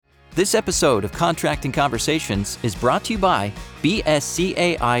This episode of Contracting Conversations is brought to you by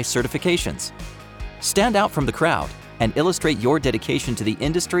BSCAI Certifications. Stand out from the crowd and illustrate your dedication to the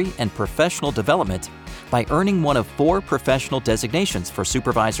industry and professional development by earning one of 4 professional designations for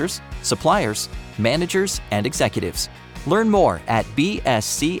supervisors, suppliers, managers, and executives. Learn more at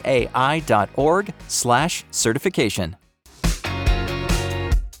bscai.org/certification.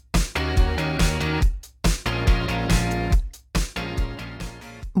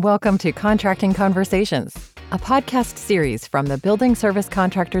 Welcome to Contracting Conversations, a podcast series from the Building Service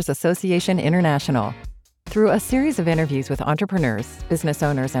Contractors Association International. Through a series of interviews with entrepreneurs, business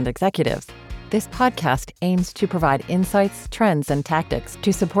owners, and executives, this podcast aims to provide insights, trends, and tactics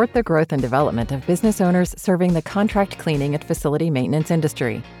to support the growth and development of business owners serving the contract cleaning and facility maintenance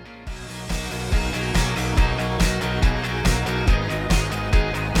industry.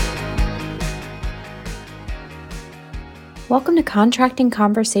 Welcome to Contracting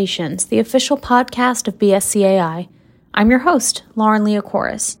Conversations, the official podcast of BSCAI. I'm your host, Lauren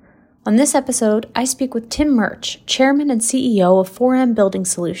Leocoris. On this episode, I speak with Tim Murch, Chairman and CEO of 4M Building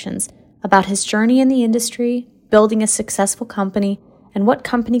Solutions, about his journey in the industry, building a successful company, and what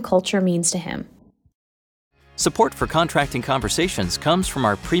company culture means to him. Support for Contracting Conversations comes from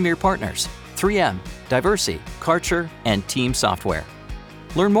our premier partners, 3M, Diversey, Karcher, and Team Software.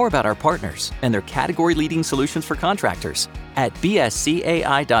 Learn more about our partners and their category-leading solutions for contractors at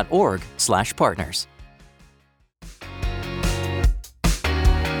bscai.org/partners.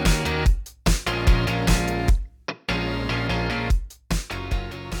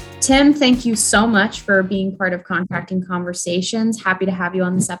 Tim, thank you so much for being part of Contracting Conversations. Happy to have you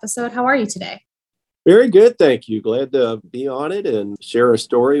on this episode. How are you today? Very good, thank you. Glad to be on it and share a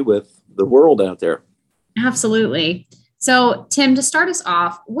story with the world out there. Absolutely. So, Tim, to start us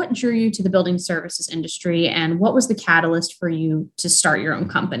off, what drew you to the building services industry and what was the catalyst for you to start your own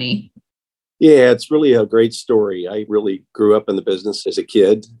company? Yeah, it's really a great story. I really grew up in the business as a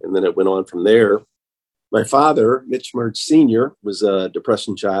kid, and then it went on from there. My father, Mitch Murch Sr., was a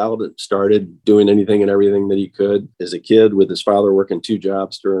depression child and started doing anything and everything that he could as a kid, with his father working 2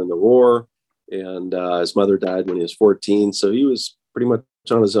 jobs during the war. And his mother died when he was 14. So he was pretty much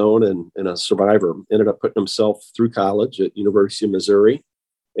on his own and a survivor. Ended up putting himself through college at University of Missouri,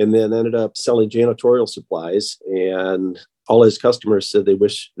 and then ended up selling janitorial supplies. And all his customers said they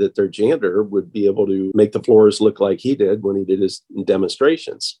wish that their janitor would be able to make the floors look like he did when he did his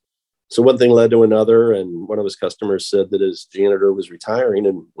demonstrations. So one thing led to another, and one of his customers said that his janitor was retiring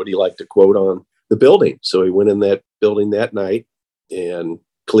and would he like to quote on the building. So he went in that building that night and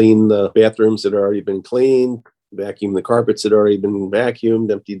cleaned the bathrooms that had already been cleaned, vacuumed the carpets that had already been vacuumed,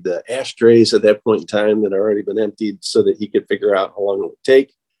 emptied the ashtrays at that point in time that had already been emptied so that he could figure out how long it would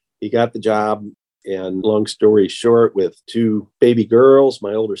take. He got the job, and long story short, with 2 baby girls,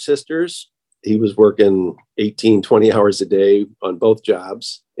 my older sisters, he was working 18, 20 hours a day on both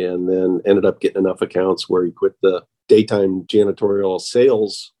jobs, and then ended up getting enough accounts where he quit the daytime janitorial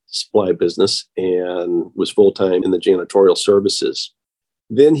sales supply business and was full-time in the janitorial services.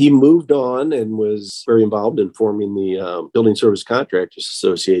 Then he moved on and was very involved in forming the Building Service Contractors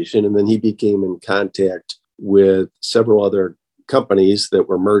Association. And then he became in contact with several other companies that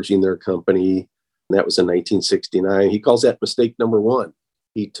were merging their company. And that was in 1969. He calls that mistake number 1.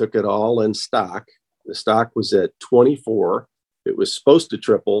 He took it all in stock. The stock was at 24. It was supposed to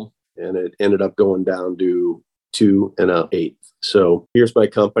triple, and it ended up going down to 2 1/8. So here's my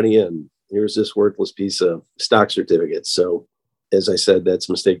company, and here's this worthless piece of stock certificate. So as I said, that's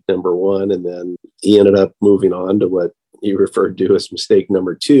mistake number 1. And then he ended up moving on to what he referred to as mistake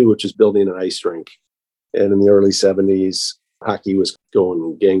number 2, which is building an ice rink. And in the early 70s, hockey was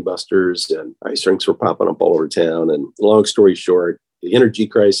going gangbusters and ice rinks were popping up all over town. And long story short, the energy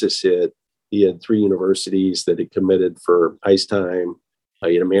crisis hit. He had 3 universities that had committed for ice time.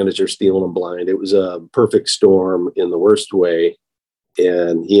 He had a manager stealing them blind. It was a perfect storm in the worst way.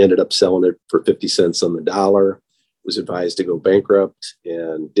 And he ended up selling it for 50 cents on the dollar. Was advised to go bankrupt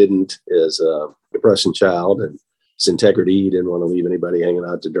and didn't, as a depression child, and his integrity, he didn't want to leave anybody hanging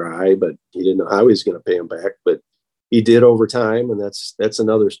out to dry, but he didn't know how he was going to pay him back, but he did over time. And that's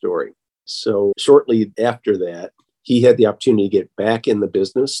another story. So shortly after that, he had the opportunity to get back in the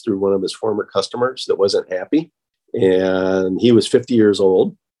business through one of his former customers that wasn't happy. And he was 50 years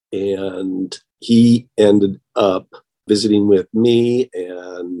old, and he ended up visiting with me,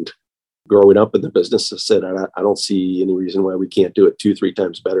 and growing up in the business, I said, I don't see any reason why we can't do it 2-3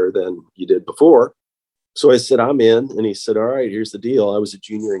 times better than you did before. So I said, I'm in. And he said, all right, here's the deal. I was a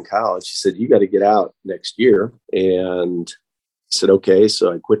junior in college. He said, you got to get out next year. And I said, okay.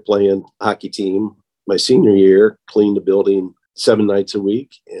 So I quit playing hockey team my senior year, cleaned the building 7 nights a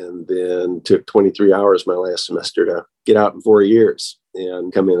week, and then took 23 hours my last semester to get out in 4 years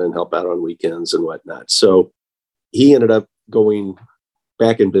and come in and help out on weekends and whatnot. So he ended up going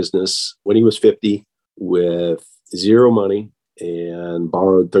back in business when he was 50 with zero money and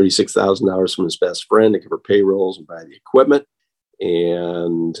borrowed $36,000 from his best friend to cover payrolls and buy the equipment.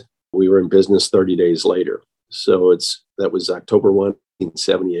 And we were in business 30 days later. So that was October 1,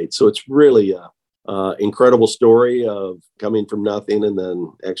 1978. So it's really a incredible story of coming from nothing and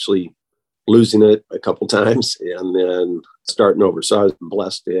then actually losing it a couple times and then starting over. So I was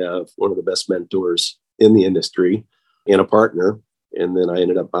blessed to have one of the best mentors in the industry and a partner. And then I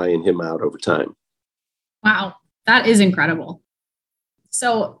ended up buying him out over time. Wow, that is incredible.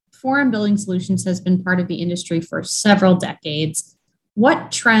 So Forum Building Solutions has been part of the industry for several decades.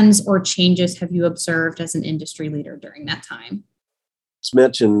 What trends or changes have you observed as an industry leader during that time? As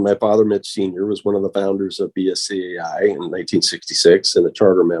mentioned, my father, Mitch Sr., was one of the founders of BSCAI in 1966 and a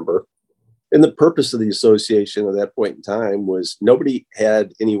charter member. And the purpose of the association at that point in time was nobody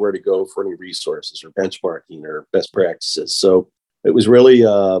had anywhere to go for any resources or benchmarking or best practices. So it was really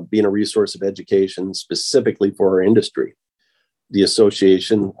being a resource of education specifically for our industry. The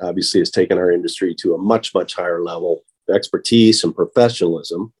association obviously has taken our industry to a much, much higher level of expertise and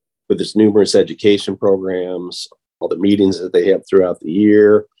professionalism with its numerous education programs, all the meetings that they have throughout the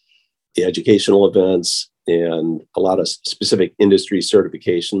year, the educational events, and a lot of specific industry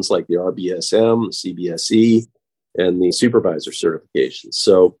certifications like the RBSM, the CBSE, and the supervisor certifications.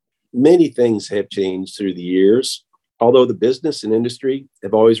 So many things have changed through the years, although the business and industry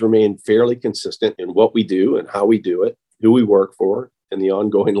have always remained fairly consistent in what we do and how we do it, who we work for, and the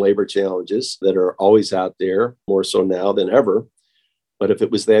ongoing labor challenges that are always out there, more so now than ever. But if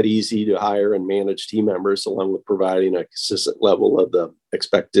it was that easy to hire and manage team members, along with providing a consistent level of the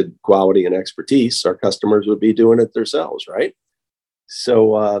expected quality and expertise, our customers would be doing it themselves, right?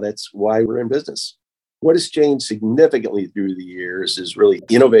 So that's why we're in business. What has changed significantly through the years is really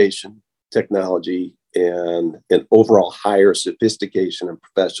innovation, technology, and an overall higher sophistication and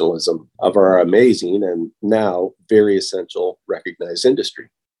professionalism of our amazing and now very essential recognized industry.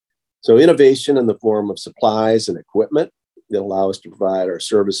 So innovation in the form of supplies and equipment that allow us to provide our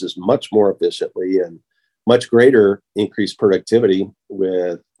services much more efficiently and much greater increased productivity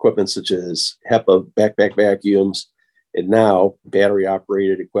with equipment such as HEPA backpack vacuums, and now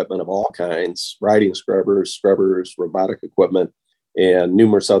battery-operated equipment of all kinds, riding scrubbers, robotic equipment, and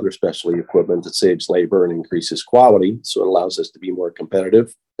numerous other specialty equipment that saves labor and increases quality. So it allows us to be more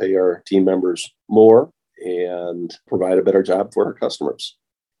competitive, pay our team members more, and provide a better job for our customers.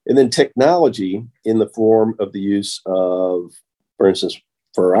 And then technology in the form of the use of, for instance,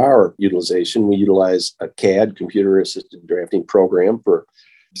 for our utilization, we utilize a CAD, computer-assisted drafting program for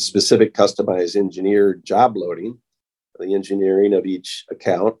specific customized engineered job loading, the engineering of each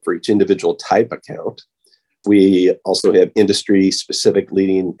account for each individual type account. We also have industry-specific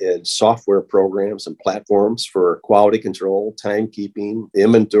leading-edge software programs and platforms for quality control, timekeeping,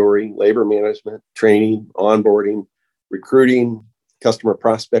 inventory, labor management, training, onboarding, recruiting, customer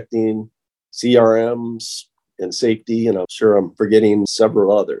prospecting, CRMs, and safety. And I'm sure I'm forgetting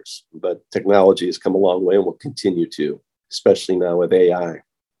several others, but technology has come a long way and will continue to, especially now with AI.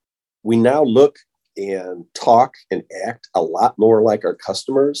 We now look and talk and act a lot more like our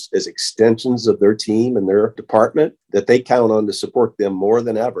customers as extensions of their team and their department that they count on to support them more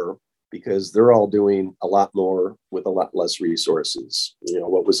than ever because they're all doing a lot more with a lot less resources. You know,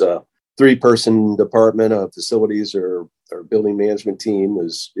 what was a 3-person department of facilities or building management team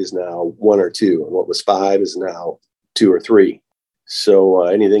is now 1 or 2, and what was 5 is now 2 or 3. So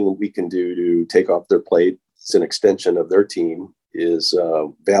anything we can do to take off their plate as an extension of their team is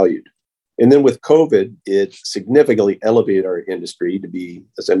valued. And then with COVID, it significantly elevated our industry to be,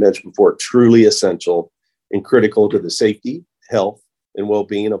 as I mentioned before, truly essential and critical to the safety, health, and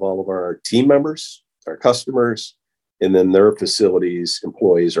well-being of all of our team members, our customers, and then their facilities,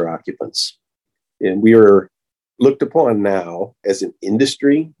 employees, or occupants. And we are looked upon now as an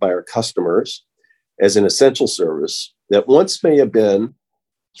industry by our customers as an essential service that once may have been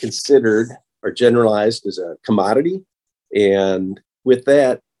considered or generalized as a commodity. And with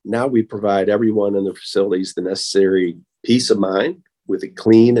that, now we provide everyone in the facilities the necessary peace of mind with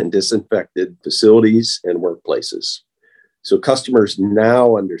clean and disinfected facilities and workplaces. So customers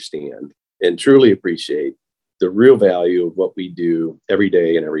now understand and truly appreciate the real value of what we do every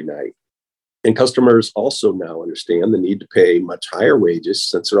day and every night. And customers also now understand the need to pay much higher wages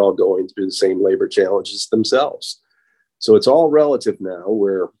since they're all going through the same labor challenges themselves. So it's all relative now,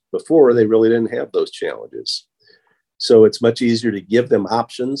 where before they really didn't have those challenges. So it's much easier to give them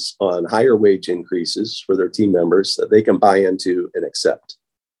options on higher wage increases for their team members that they can buy into and accept.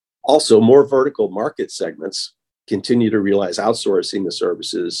 Also, more vertical market segments continue to realize outsourcing the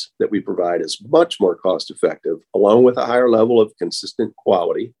services that we provide is much more cost effective, along with a higher level of consistent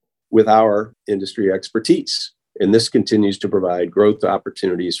quality with our industry expertise. And this continues to provide growth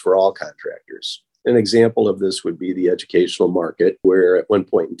opportunities for all contractors. An example of this would be the educational market, where at one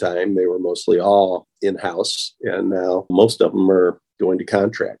point in time, they were mostly all in-house, and now most of them are going to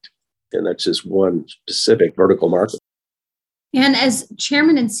contract. And that's just one specific vertical market. And as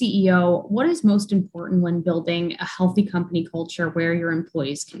chairman and CEO, what is most important when building a healthy company culture where your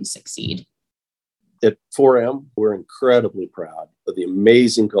employees can succeed? At 4M, we're incredibly proud of the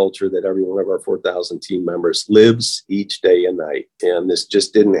amazing culture that every one of our 4,000 team members lives each day and night. And this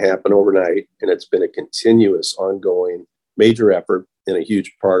just didn't happen overnight. And it's been a continuous, ongoing, major effort and a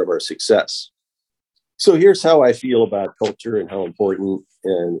huge part of our success. So here's how I feel about culture and how important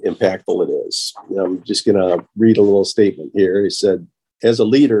and impactful it is. I'm just going to read a little statement here. He said, as a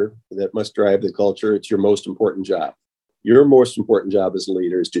leader that must drive the culture, it's your most important job. Your most important job as a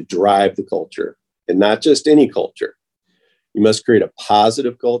leader is to drive the culture, and not just any culture. You must create a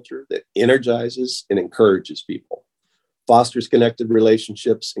positive culture that energizes and encourages people, fosters connected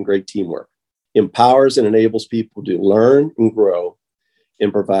relationships and great teamwork, empowers and enables people to learn and grow,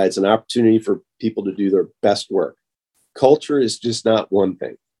 and provides an opportunity for people to do their best work. Culture is just not one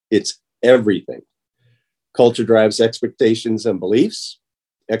thing. It's everything. Culture drives expectations and beliefs.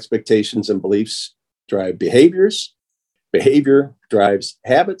 Expectations and beliefs drive behaviors. Behavior drives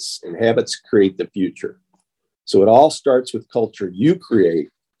habits, and habits create the future. So it all starts with culture you create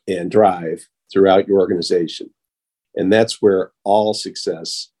and drive throughout your organization. And that's where all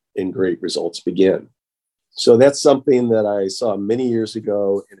success and great results begin. So that's something that I saw many years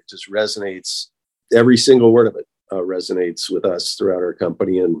ago, and it just resonates. Every single word of it resonates with us throughout our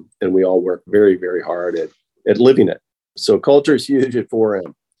company, and we all work very, very hard at living it. So culture is huge at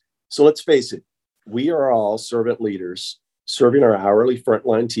 4M. So let's face it, we are all servant leaders serving our hourly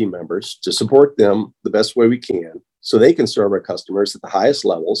frontline team members to support them the best way we can so they can serve our customers at the highest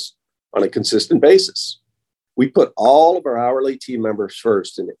levels on a consistent basis. We put all of our hourly team members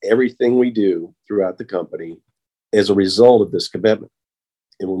first in everything we do throughout the company as a result of this commitment.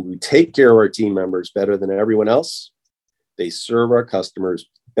 And when we take care of our team members better than everyone else, they serve our customers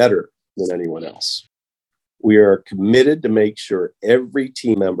better than anyone else. We are committed to make sure every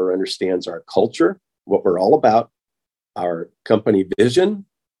team member understands our culture, what we're all about, our company vision,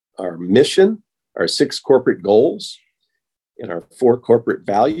 our mission, our 6 corporate goals, and our 4 corporate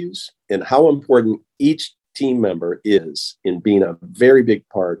values, and how important each team member is in being a very big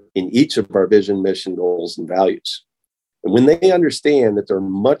part in each of our vision, mission, goals, and values. And when they understand that they're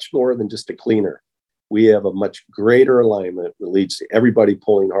much more than just a cleaner, we have a much greater alignment that leads to everybody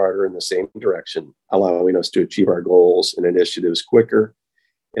pulling harder in the same direction, allowing us to achieve our goals and initiatives quicker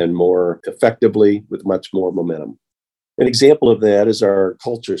and more effectively with much more momentum. An example of that is our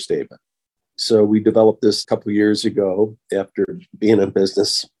culture statement. So we developed this a couple of years ago after being in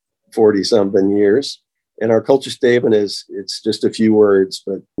business 40-something years. And our culture statement it's just a few words,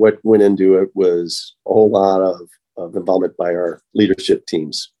 but what went into it was a whole lot of involvement by our leadership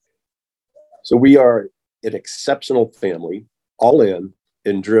teams. So we are an exceptional family, all in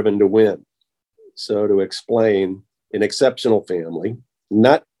and driven to win. So to explain, an exceptional family,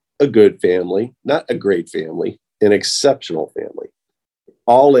 not a good family, not a great family, an exceptional family,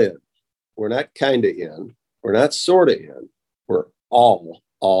 all in. We're not kind of in, we're not sort of in, we're all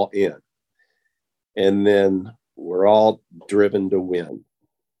in. And then we're all driven to win.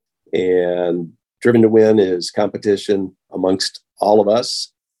 And driven to win is competition amongst all of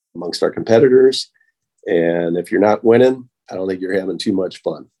us, amongst our competitors. And if you're not winning, I don't think you're having too much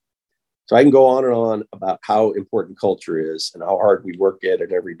fun. So I can go on and on about how important culture is and how hard we work at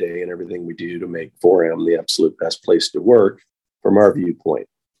it every day and everything we do to make 4M the absolute best place to work from our viewpoint.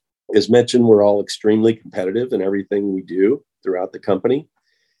 As mentioned, we're all extremely competitive in everything we do throughout the company.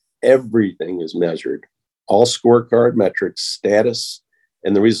 Everything is measured. All scorecard metrics, status,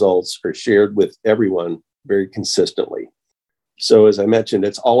 and the results are shared with everyone very consistently. So as I mentioned,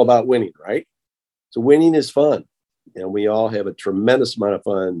 it's all about winning, right? So winning is fun. And we all have a tremendous amount of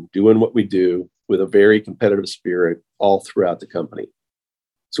fun doing what we do with a very competitive spirit all throughout the company.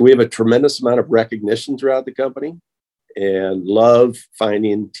 So we have a tremendous amount of recognition throughout the company and love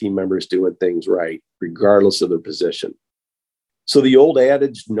finding team members doing things right, regardless of their position. So the old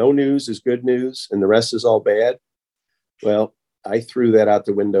adage, no news is good news and the rest is all bad. Well, I threw that out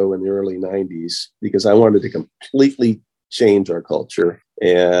the window in the early 90s because I wanted to completely change our culture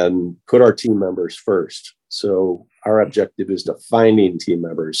and put our team members first. So our objective is to finding team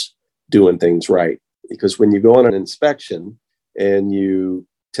members doing things right. Because when you go on an inspection and you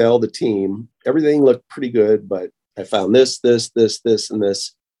tell the team, everything looked pretty good, but I found this, and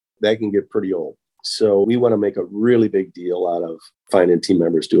this, that can get pretty old. So we want to make a really big deal out of finding team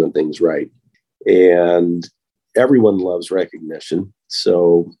members doing things right. And everyone loves recognition.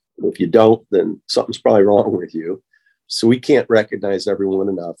 So if you don't, then something's probably wrong with you. So we can't recognize everyone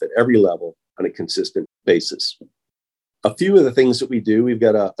enough at every level on a consistent basis. A few of the things that we do, we've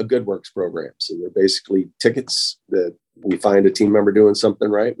got a Good Works program. So they're basically tickets that we find a team member doing something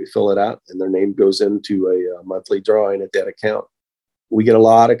right, we fill it out, and their name goes into a monthly drawing at that account. We get a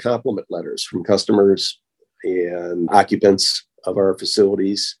lot of compliment letters from customers and occupants of our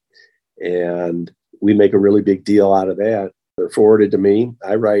facilities, and we make a really big deal out of that. They're forwarded to me.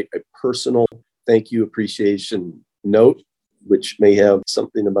 I write a personal thank you appreciation note, which may have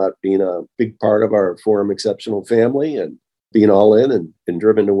something about being a big part of our Forum Exceptional family and being all in and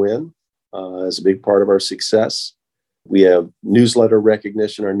driven to win as a big part of our success. We have newsletter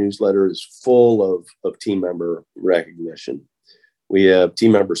recognition. Our newsletter is full of team member recognition. We have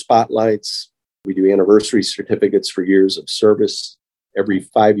team member spotlights. We do anniversary certificates for years of service. Every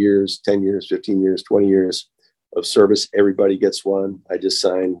 5 years, 10 years, 15 years, 20 years of service, everybody gets one. I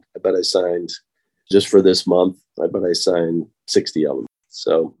bet I signed just for this month, I bet I signed 60 of them.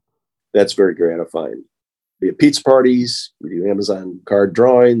 So that's very gratifying. We have pizza parties, we do Amazon card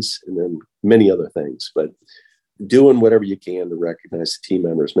drawings, and then many other things. But doing whatever you can to recognize the team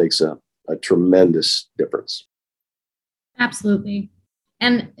members makes a tremendous difference. Absolutely.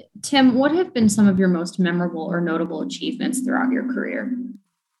 And Tim, what have been some of your most memorable or notable achievements throughout your career?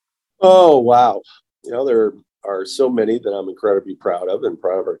 Oh, wow. There are so many that I'm incredibly proud of and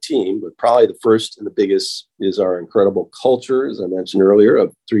proud of our team, but probably the first and the biggest is our incredible culture, as I mentioned earlier,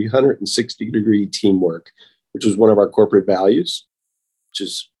 of 360-degree teamwork, which is one of our corporate values, which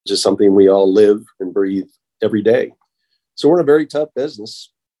is just something we all live and breathe every day. So we're in a very tough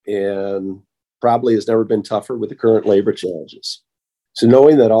business and probably has never been tougher with the current labor challenges. So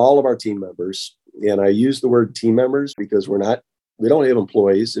knowing that all of our team members, and I use the word team members because we don't have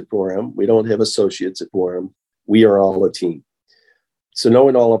employees at Forum, we don't have associates at Forum, we are all a team. So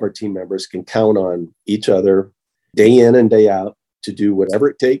knowing all of our team members can count on each other day in and day out to do whatever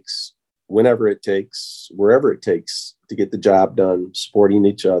it takes, whenever it takes, wherever it takes to get the job done, supporting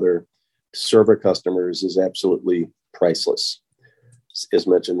each other, to serve our customers is absolutely priceless. As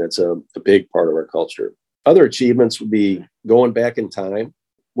mentioned, that's a big part of our culture. Other achievements would be going back in time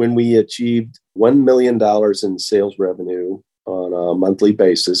when we achieved $1 million in sales revenue on a monthly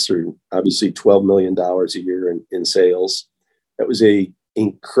basis, or obviously $12 million a year in sales. That was a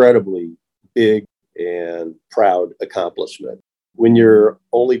incredibly big and proud accomplishment. When you're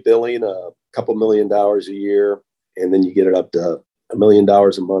only billing a couple $1 million a year, and then you get it up to $1 million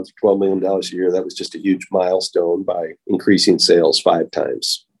a month, $12 million a year, that was just a huge milestone by increasing sales 5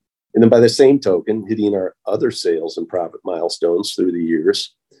 times. And then by the same token, hitting our other sales and profit milestones through the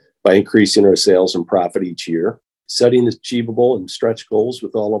years by increasing our sales and profit each year, setting achievable and stretch goals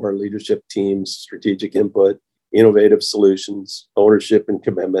with all of our leadership teams, strategic input, innovative solutions, ownership and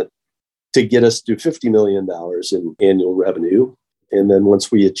commitment to get us to $50 million in annual revenue. And then once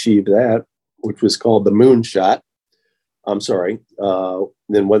we achieve that, which was called the moonshot,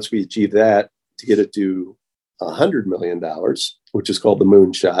 then once we achieve that, to get it to $100 million, which is called the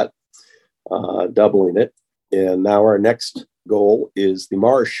moonshot, doubling it. And now our next goal is the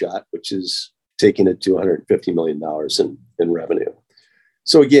Mars shot, which is taking it to $150 million in revenue.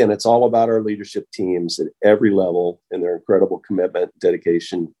 So again, it's all about our leadership teams at every level and their incredible commitment,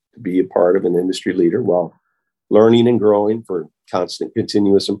 dedication to be a part of an industry leader while learning and growing for constant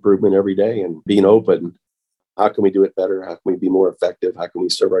continuous improvement every day and being open. How can we do it better? How can we be more effective? How can we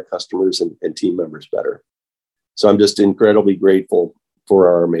serve our customers and team members better? So I'm just incredibly grateful for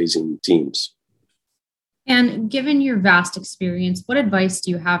our amazing teams. And given your vast experience, what advice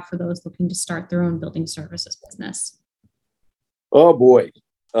do you have for those looking to start their own building services business? Oh boy,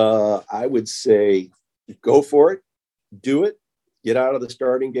 I would say go for it, do it, get out of the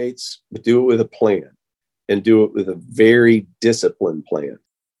starting gates, but do it with a plan and do it with a very disciplined plan.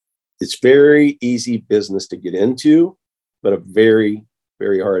 It's very easy business to get into, but a very,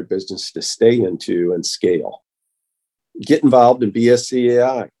 very hard business to stay into and scale. Get involved in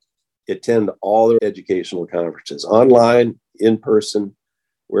BSCAI. Attend all their educational conferences, online, in person,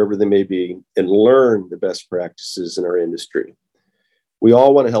 wherever they may be, and learn the best practices in our industry. We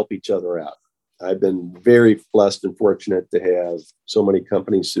all want to help each other out. I've been very blessed and fortunate to have so many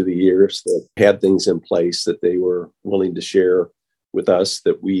companies through the years that had things in place that they were willing to share with us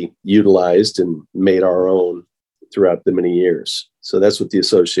that we utilized and made our own throughout the many years. So that's what the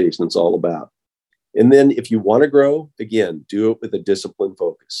association is all about. And then if you want to grow, again, do it with a discipline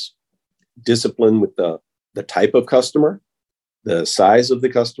focus. Discipline with the type of customer, the size of the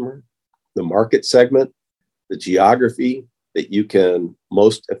customer, the market segment, the geography that you can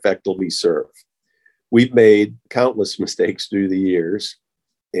most effectively serve. We've made countless mistakes through the years,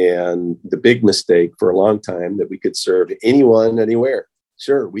 and the big mistake for a long time that we could serve anyone, anywhere.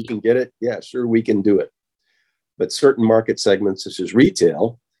 Sure, we can get it. Yeah, sure, we can do it. But certain market segments, such as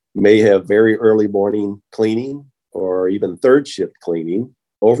retail, may have very early morning cleaning or even third shift cleaning,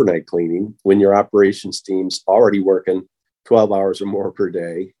 overnight cleaning, when your operations team's already working 12 hours or more per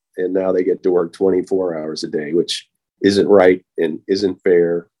day, and now they get to work 24 hours a day, which isn't right and isn't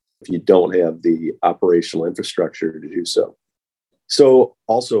fair if you don't have the operational infrastructure to do so. So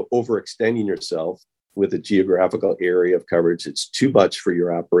also overextending yourself with a geographical area of coverage that's too much for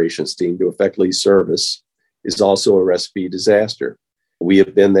your operations team to effectively service is also a recipe disaster. We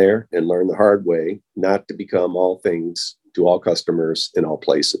have been there and learned the hard way not to become all things to all customers in all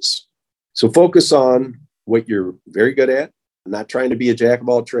places. So focus on what you're very good at, not trying to be a jack of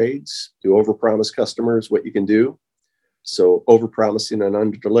all trades, to overpromise customers what you can do. So overpromising and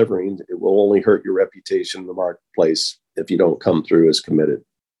underdelivering, it will only hurt your reputation in the marketplace if you don't come through as committed.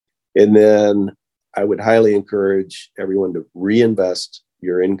 And then I would highly encourage everyone to reinvest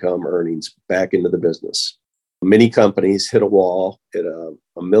your income earnings back into the business. Many companies hit a wall at $1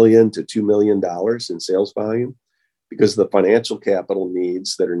 million to $2 million in sales volume because of the financial capital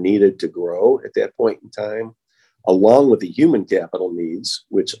needs that are needed to grow at that point in time, along with the human capital needs,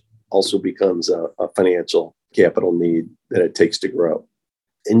 which also becomes a financial capital need that it takes to grow.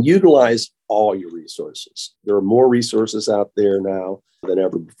 And utilize all your resources. There are more resources out there now than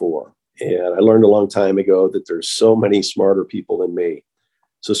ever before. And I learned a long time ago that there's so many smarter people than me.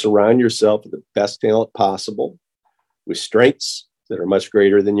 So surround yourself with the best talent possible, with strengths that are much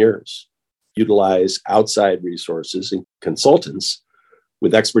greater than yours. Utilize outside resources and consultants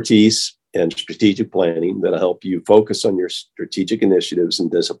with expertise and strategic planning that'll help you focus on your strategic initiatives and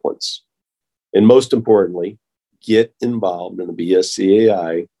disciplines. And most importantly, get involved in the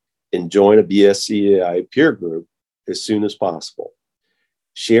BSCAI and join a BSCAI peer group as soon as possible.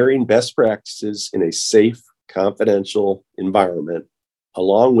 Sharing best practices in a safe, confidential environment,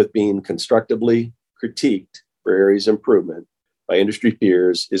 along with being constructively critiqued for areas of improvement by industry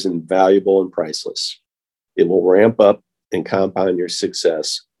peers, is invaluable and priceless. It will ramp up and compound your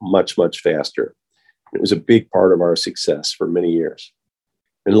success much, much faster. It was a big part of our success for many years.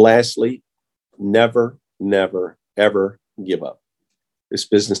 And lastly, never, ever give up. This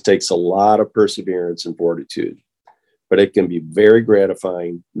business takes a lot of perseverance and fortitude, but it can be very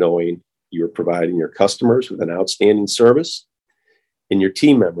gratifying knowing you're providing your customers with an outstanding service and your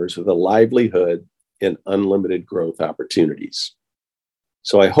team members with a livelihood and unlimited growth opportunities.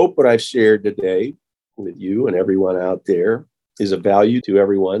 So I hope what I've shared today with you and everyone out there is of value to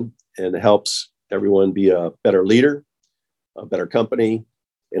everyone and helps everyone be a better leader, a better company,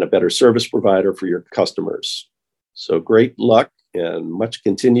 and a better service provider for your customers. So great luck and much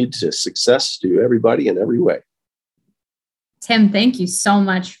continued success to everybody in every way. Tim, thank you so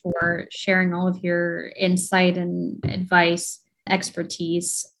much for sharing all of your insight and advice,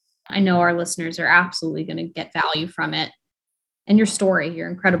 expertise. I know our listeners are absolutely going to get value from it. And your story, your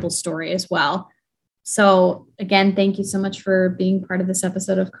incredible story as well. So again, thank you so much for being part of this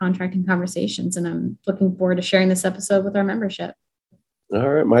episode of Contracting Conversations. And I'm looking forward to sharing this episode with our membership. All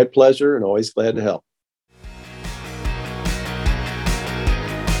right, my pleasure, and always glad to help.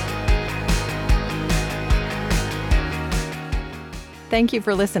 Thank you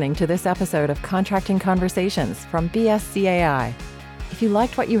for listening to this episode of Contracting Conversations from BSCAI. If you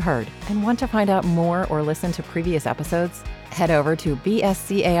liked what you heard and want to find out more or listen to previous episodes, head over to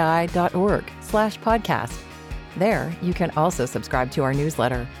bscai.org/podcast. There, you can also subscribe to our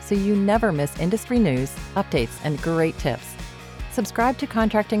newsletter so you never miss industry news, updates, and great tips. Subscribe to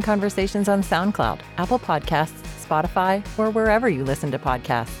Contracting Conversations on SoundCloud, Apple Podcasts, Spotify, or wherever you listen to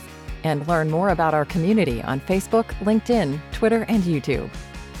podcasts. And learn more about our community on Facebook, LinkedIn, Twitter, and YouTube.